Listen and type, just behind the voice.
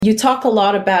You talk a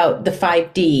lot about the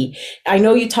 5D. I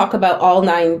know you talk about all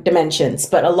nine dimensions,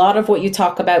 but a lot of what you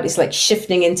talk about is like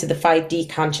shifting into the 5D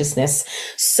consciousness.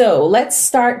 So let's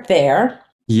start there.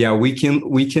 Yeah, we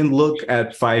can look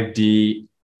at 5D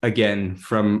again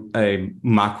from a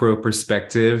macro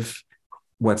perspective,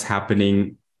 what's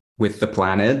happening with the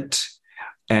planet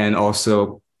and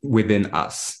also within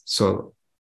us. So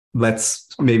let's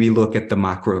maybe look at the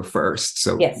macro first.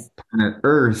 So Yes. planet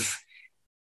Earth,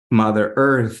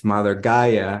 Mother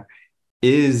Gaia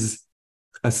is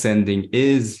ascending,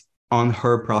 is on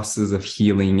her process of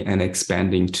healing and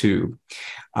expanding too.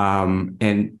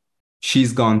 And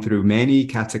she's gone through many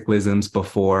cataclysms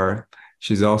before.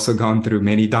 She's also gone through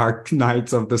many dark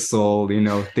nights of the soul,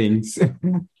 things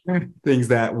things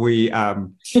that we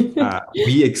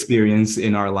experience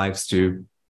in our lives too.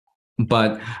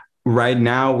 But right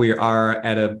now we are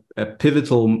at a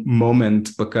pivotal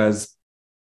moment because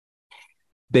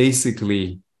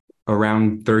basically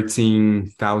around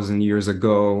 13,000 years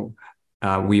ago,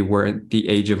 we were at the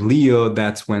age of Leo.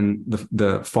 That's when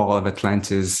the fall of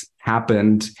Atlantis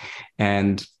happened.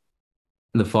 And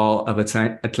the fall of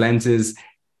Atlantis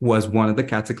was one of the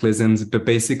cataclysms. But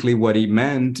basically, what he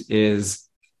meant is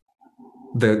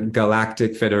the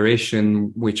Galactic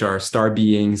Federation, which are star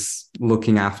beings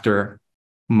looking after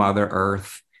Mother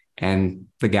Earth and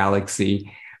the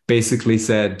galaxy, basically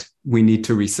said, we need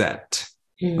to reset.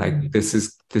 Like this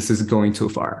is going too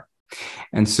far.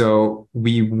 And so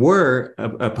we were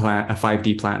a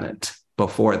 5D planet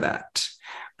before that.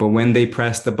 But when they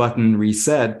pressed the button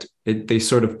reset, they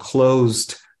sort of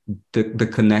closed the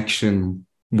connection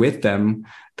with them,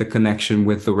 the connection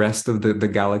with the rest of the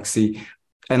galaxy.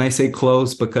 And I say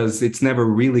closed because it's never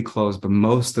really closed, but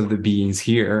most of the beings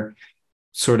here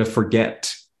sort of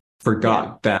forgot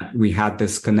that we had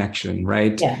this connection,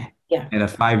 right? Yeah. Yeah. And a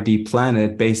 5D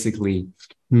planet basically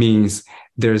means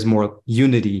there's more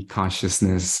unity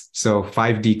consciousness. So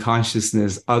 5D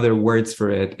consciousness, other words for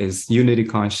it is unity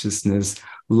consciousness,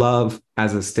 love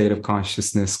as a state of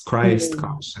consciousness, Christ Mm-hmm.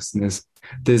 consciousness,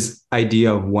 this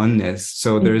idea of oneness.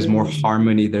 So there's more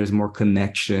harmony, there's more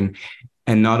connection,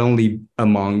 and not only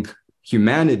among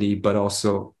humanity, but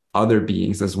also other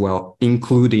beings as well,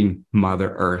 including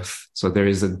Mother Earth. So there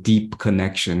is a deep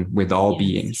connection with all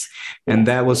beings. And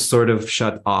that was sort of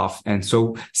shut off. And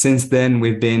so since then,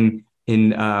 we've been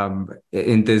in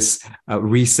this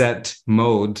reset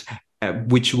mode,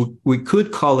 which we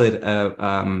could call it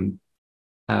a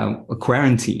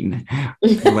quarantine,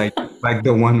 like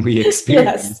the one we Yes.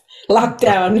 experienced.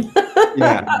 Lockdown.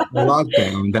 Yeah,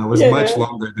 lockdown that was much Yeah.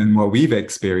 longer than what we've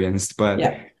experienced. But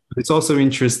Yeah. it's also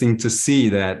interesting to see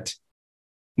that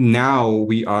now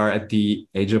we are at the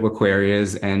age of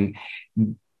Aquarius, and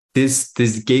these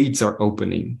gates are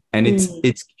opening, and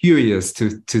it's curious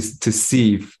to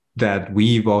see that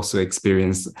we've also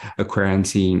experienced a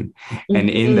quarantine, and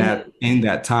in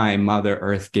that time, Mother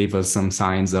Earth gave us some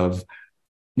signs of,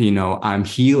 I'm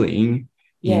healing,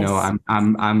 Yes.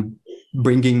 I'm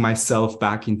bringing myself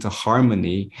back into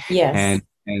harmony, Yes.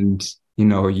 and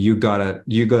you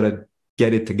gotta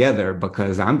get it together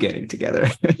because I'm getting together.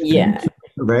 Yeah.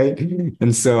 Right.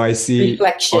 And so I see also,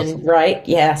 Reflection, right?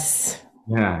 Yes.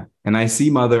 yeah, and I see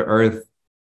Mother Earth,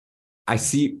 I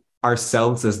see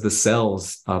ourselves as the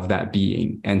cells of that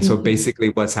being. And so Mhm. basically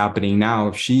what's happening now,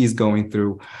 if she's going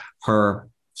through her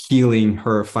healing,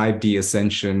 her 5D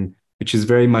ascension, which is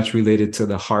very much related to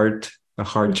the heart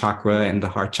chakra, and the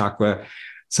heart chakra.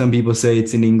 Some people say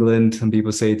it's in England, some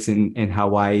people say it's in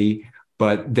Hawaii,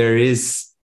 but there is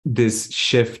this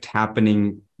shift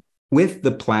happening with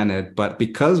the planet. But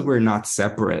because we're not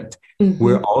separate,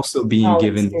 we're Mhm. also being All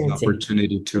given the experiencing.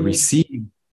 opportunity to Mhm. receive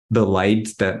the light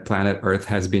that planet Earth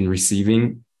has been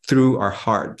receiving through our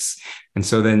hearts. And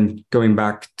so then going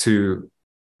back to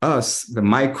us, the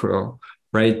micro,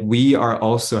 right? We are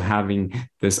also having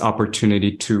this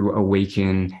opportunity to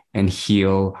awaken and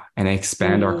heal and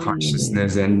expand our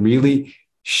consciousness Mm. and really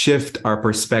shift our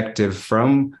perspective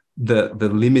from the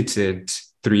limited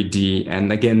 3D.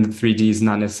 And again, the 3D is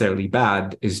not necessarily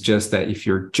bad. It's just that if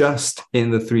you're just in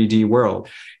the 3D world,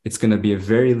 it's going to be a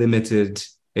very limited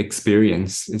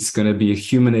experience. It's going to be a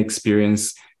human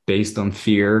experience based on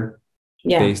fear,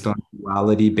 Yeah. based on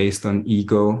duality, based on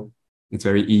ego. It's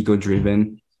very ego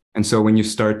driven. And so when you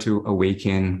start to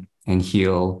awaken and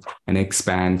heal and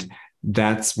expand,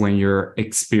 that's when you're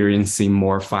experiencing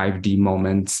more 5D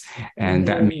moments. And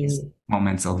that means Mm.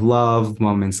 moments of love,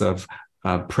 moments of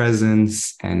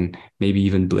presence, and maybe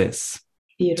even bliss.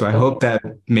 So I Beautiful. hope that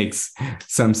makes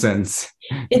some sense.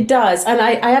 It does. And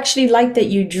I actually like that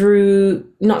you drew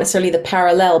not necessarily the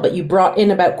parallel, but you brought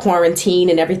in about quarantine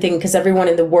and everything, because everyone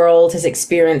in the world has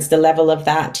experienced the level of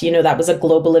that. You know, that was a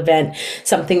global event,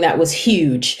 something that was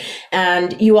huge.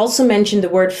 And you also mentioned the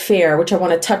word fear, which I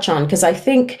want to touch on, because I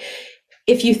think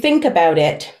if you think about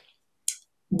it,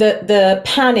 the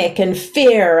panic and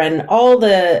fear and all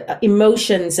the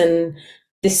emotions and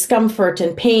discomfort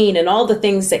and pain and all the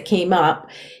things that came up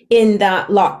in that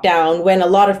lockdown, when a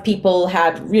lot of people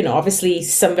had, obviously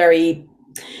some very,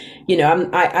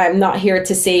 I'm not here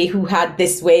to say who had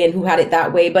this way and who had it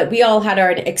that way, but we all had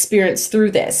our experience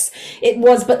through this.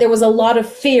 But there was a lot of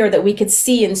fear that we could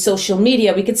see in social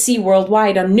media. We could see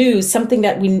worldwide on news, something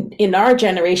that in our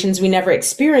generations, we never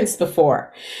experienced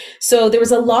before. So there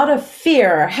was a lot of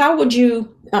fear.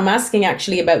 I'm asking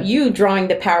actually about you drawing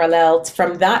the parallel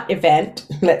from that event,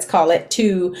 let's call it,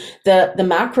 to the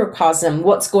macrocosm,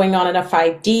 what's going on at a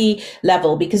 5D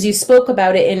level, because you spoke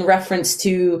about it in reference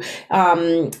to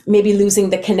maybe losing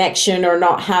the connection or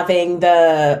not having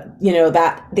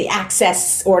the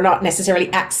access, or not necessarily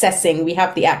accessing. We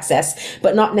have the access,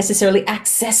 but not necessarily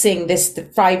accessing this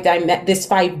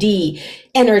 5D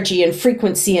energy and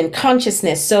frequency and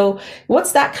consciousness. So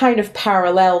what's that kind of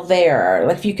parallel there?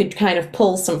 If you could kind of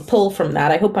pull from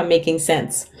that. I hope I'm making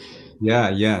sense. Yeah,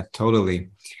 yeah, totally.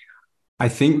 I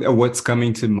think that what's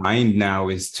coming to mind now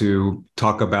is to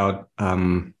talk about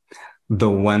the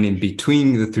one in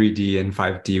between the 3D and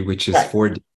 5D, which is Right.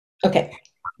 4D. Okay.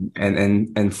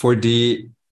 And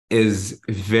 4D is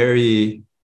very,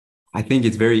 I think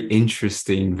it's very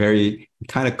interesting, very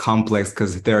kind of complex,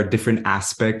 because there are different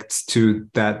aspects to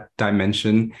that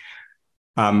dimension.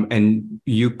 And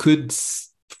you could,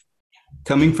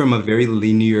 coming from a very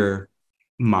linear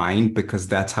mind, because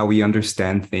that's how we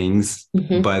understand things,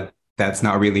 Mm-hmm. but that's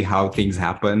not really how things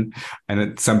happen. And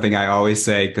it's something I always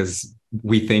say, because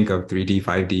we think of 3D,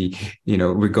 5D,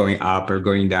 we're going up or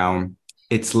going down.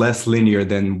 It's less linear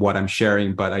than what I'm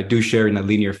sharing, but I do share in a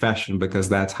linear fashion because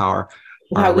that's how our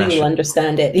How we will rational.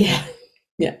 understand it. Yeah.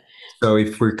 Yeah. So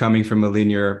if we're coming from a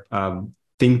linear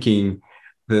thinking,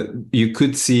 you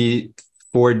could see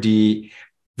 4D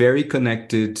very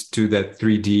connected to that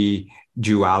 3D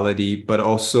duality, but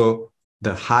also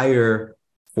the higher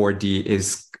 4D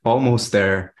is almost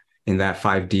there in that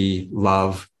 5D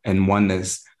love and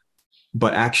oneness.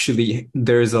 But actually,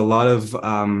 there's a lot of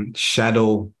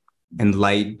shadow and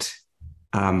light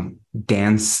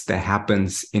dance that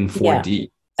happens in Yeah.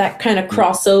 4D. That kind of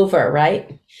crossover,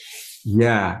 right?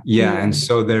 Yeah, yeah. And Mm.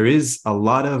 so there is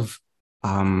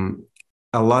um,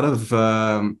 a lot of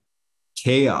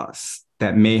chaos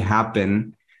that may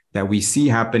happen, that we see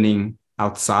happening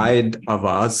outside of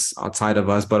us,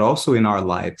 but also in our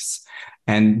lives.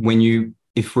 And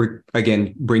if we're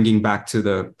again bringing back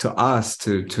to us,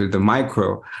 to the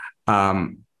micro,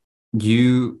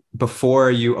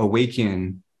 before you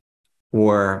awaken,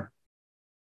 or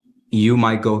you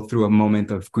might go through a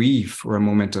moment of grief or a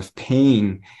moment of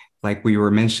pain, like we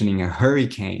were mentioning, a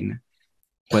hurricane.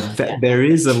 But Yeah. there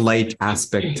is a light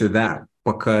aspect to that,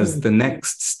 because Mm. the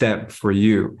next step for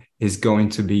you is going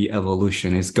to be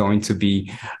evolution, is going to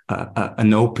be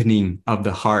an opening of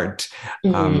the heart.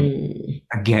 Um, Mm.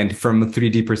 Again, from a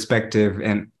 3D perspective,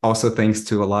 and also thanks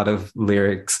to a lot of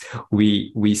lyrics,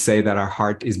 we say that our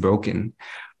heart is broken.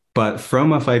 But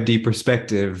from a 5D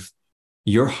perspective,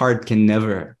 your heart can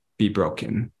never be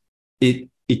broken. It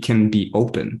can be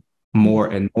open more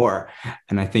Mm. and more.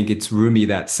 And I think it's Rumi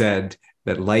that said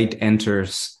that light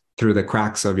enters through the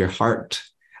cracks of your heart,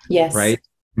 Yes. right?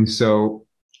 And so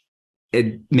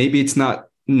it's not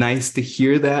nice to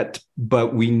hear that,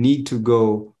 but we need to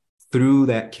go through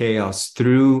that chaos,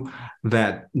 through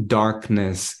that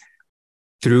darkness,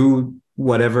 through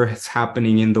whatever is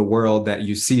happening in the world that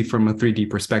you see from a 3D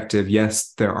perspective.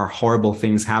 Yes, there are horrible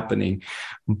things happening,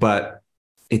 but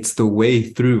it's the way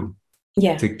through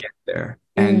Yeah. to get there.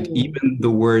 And Mm. even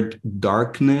the word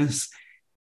darkness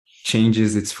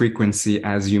changes its frequency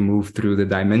as you move through the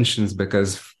dimensions,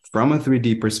 because from a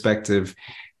 3D perspective,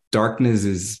 darkness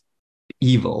is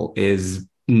evil, is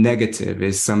negative,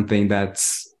 is something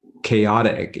that's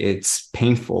chaotic, it's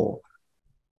painful.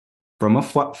 From a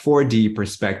 4D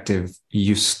perspective,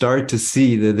 you start to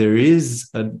see that there is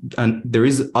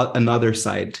another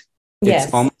side. It's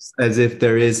Yes. almost as if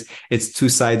it's two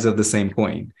sides of the same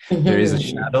coin. There is a Hmm.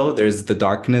 shadow, there's the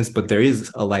darkness, but there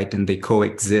is a light, and they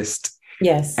coexist.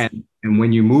 Yes. And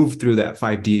when you move through that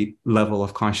 5D level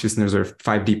of consciousness, or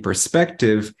 5D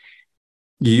perspective,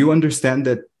 you understand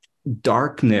that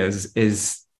darkness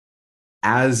is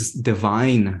as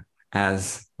divine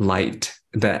as light,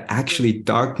 that actually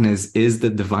darkness is the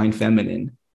divine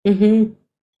feminine. Hmm.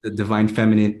 the divine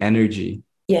feminine energy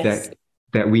Yes.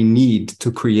 that we need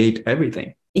to create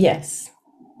everything. Yes.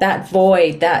 That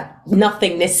void, that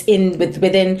nothingness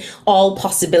within all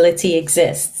possibility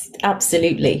exists.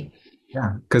 Absolutely.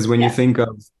 Yeah. Because when you Yeah. think of,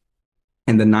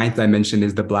 and the ninth dimension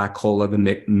is the black hole of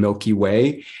the Milky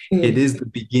Way, it Mm. is the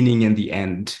beginning and the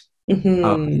end of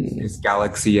Hmm. this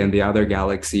galaxy and the other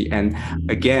galaxy. And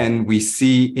again, we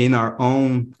see in our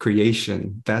own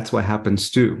creation, that's what happens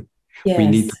too. We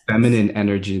need the Yes. feminine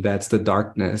energy, that's the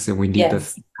darkness, and we need the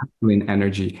Yes. masculine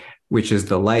energy, which is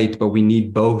the light, but we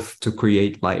need both to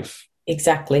create life.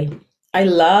 Exactly. I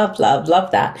love, love,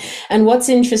 love that. And what's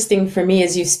interesting for me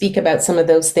as you speak about some of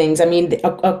those things, I mean,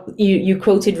 you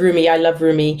quoted Rumi. I love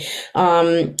Rumi.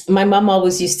 My mom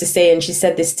always used to say, and she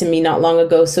said this to me not long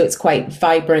ago, so it's quite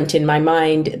vibrant in my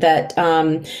mind that,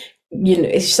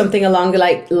 it's something along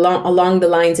along the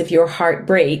lines of your heart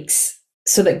breaks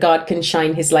so that God can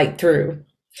shine his light through.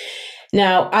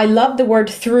 Now, I love the word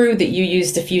through that you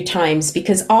used a few times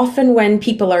because often when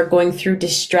people are going through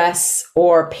distress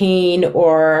or pain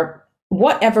or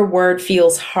whatever word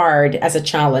feels hard as a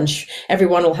challenge,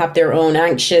 everyone will have their own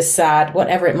anxious, sad,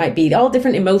 whatever it might be, all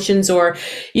different emotions or,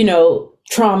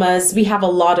 traumas. We have a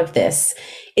lot of this.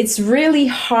 It's really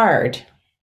hard.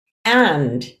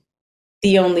 And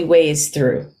the only way is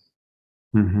through.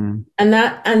 Mm-hmm. And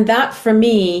that for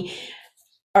me,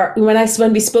 or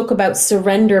when we spoke about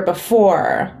surrender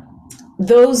before,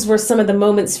 those were some of the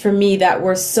moments for me that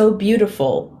were so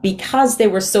beautiful because they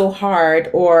were so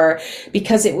hard or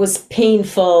because it was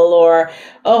painful or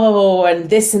oh and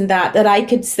this and that that I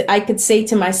could say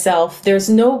to myself there's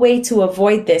no way to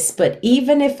avoid this, but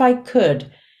even if I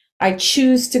could, I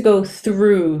choose to go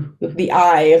through the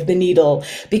eye of the needle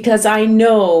because I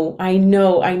know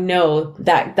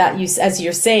that you, as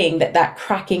you're saying, that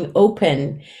cracking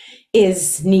open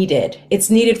is needed. It's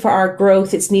needed for our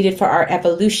growth. It's needed for our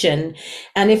evolution.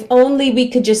 And if only we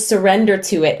could just surrender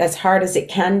to it, as hard as it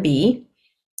can be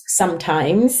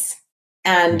sometimes.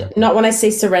 And Yeah. not when I say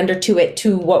surrender to it,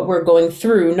 to what we're going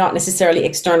through, not necessarily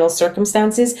external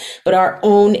circumstances, but our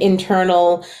own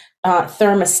internal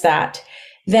thermostat,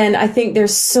 then I think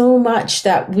there's so much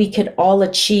that we could all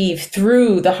achieve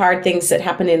through the hard things that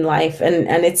happen in life. And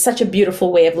it's such a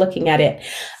beautiful way of looking at it.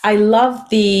 I love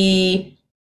the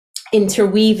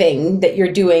interweaving that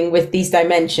you're doing with these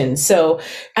dimensions. So,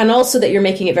 and also that you're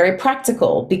making it very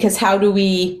practical because how do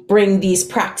we bring these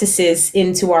practices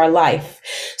into our life?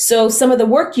 So some of the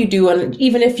work you do, and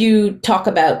even if you talk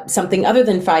about something other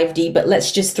than 5D, but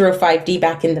let's just throw 5D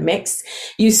back in the mix,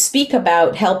 you speak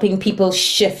about helping people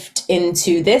shift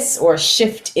into this or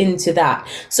shift into that.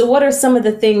 So what are some of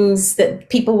the things that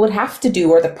people would have to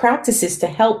do or the practices to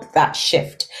help that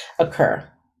shift occur?